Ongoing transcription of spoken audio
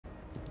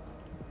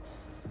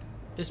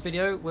This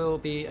video will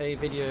be a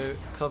video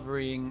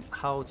covering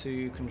how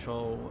to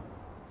control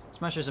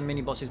smashers and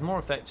mini bosses more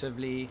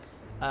effectively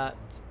at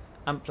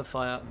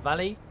Amplifier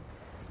Valley.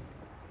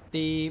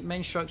 The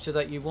main structure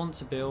that you want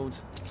to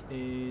build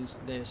is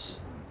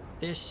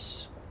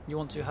this. You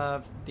want to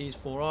have these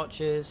 4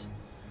 arches,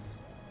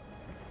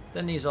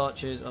 then these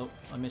arches. Oh,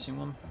 I'm missing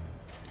one.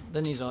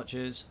 Then these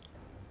arches.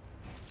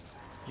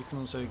 You can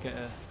also get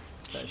a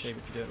better shape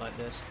if you do it like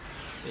this.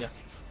 But yeah,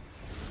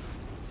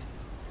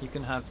 you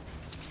can have.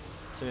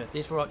 So yeah,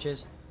 these 4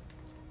 arches.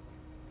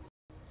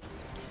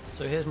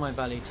 So here's my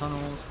valley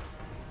tunnels.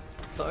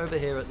 But over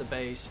here at the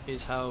base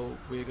is how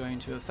we're going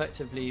to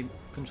effectively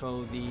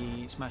control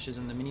the smashers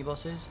and the mini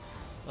bosses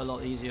a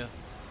lot easier.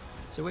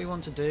 So what you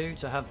want to do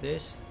to have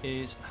this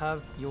is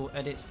have your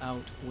edits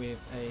out with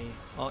a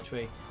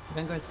archway. You're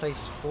then going to place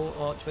 4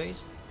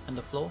 archways and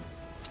a floor.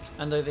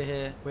 And over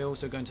here we're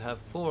also going to have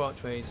 4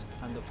 archways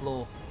and a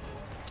floor.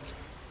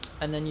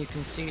 And then you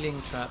can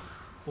ceiling trap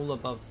all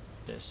above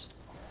this.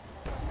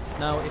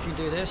 Now if you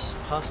do this,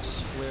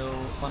 husks will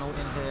funnel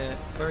in here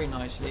very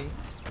nicely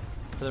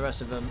for the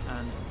rest of them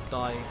and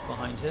die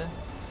behind here.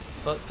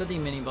 But for the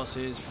mini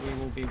bosses we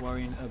will be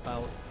worrying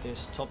about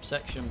this top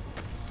section.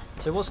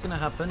 So what's going to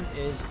happen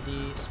is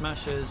the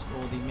smashers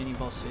or the mini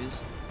bosses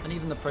and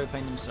even the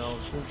propane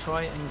themselves will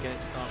try and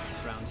get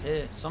up around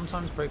here.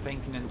 Sometimes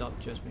propane can end up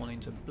just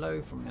wanting to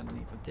blow from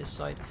underneath of this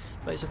side,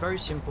 but it's a very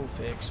simple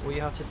fix. All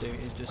you have to do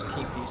is just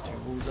keep these 2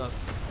 walls up.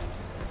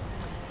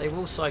 They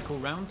will cycle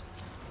round.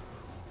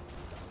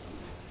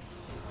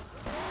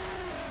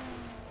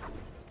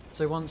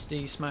 So once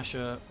the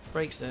smasher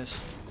breaks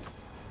this,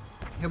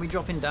 he'll be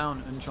dropping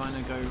down and trying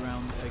to go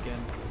round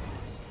again.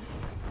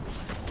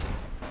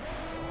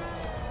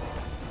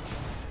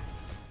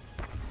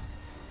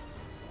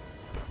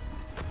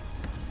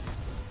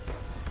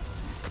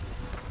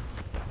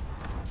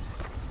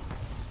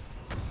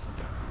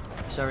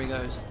 So there he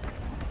goes.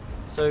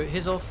 So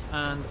he's off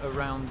and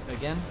around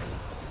again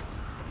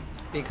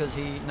because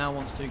he now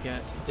wants to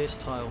get this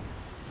tile.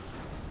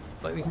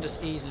 But we can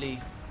just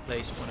easily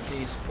place one of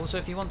these. Also,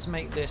 if you want to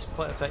make this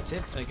quite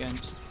effective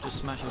against just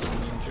smashers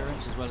and the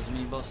endurance as well as the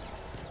mini boss,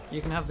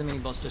 you can have the mini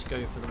boss just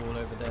go for the wall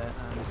over there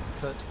and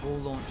put wall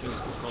launchers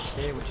across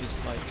here, which is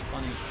quite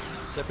funny.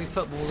 So if we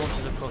put wall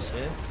launchers across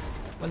here,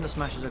 when the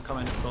smashers are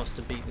coming across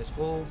to beat this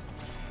wall,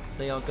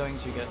 they are going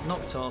to get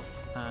knocked off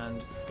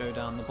and go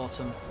down the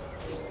bottom.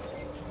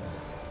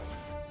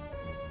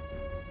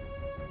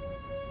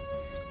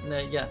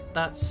 And yeah,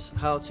 that's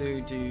how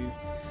to do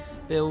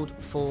build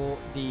for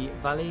the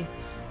valley.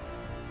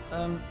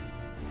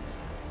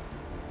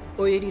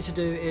 All you need to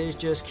do is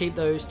just keep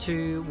those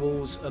 2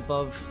 walls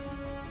above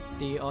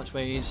the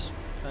archways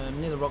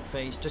near the rock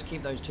face. Just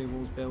keep those 2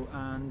 walls built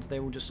and they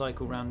will just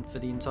cycle around for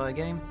the entire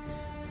game.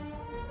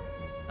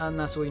 And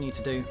that's all you need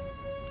to do.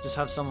 Just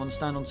have someone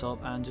stand on top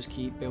and just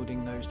keep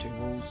building those 2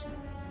 walls.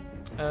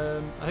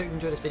 I hope you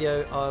enjoyed this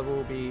video. I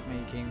will be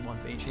making one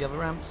for each of the other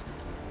ramps.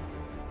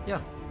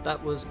 Yeah,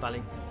 that was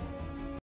Valley.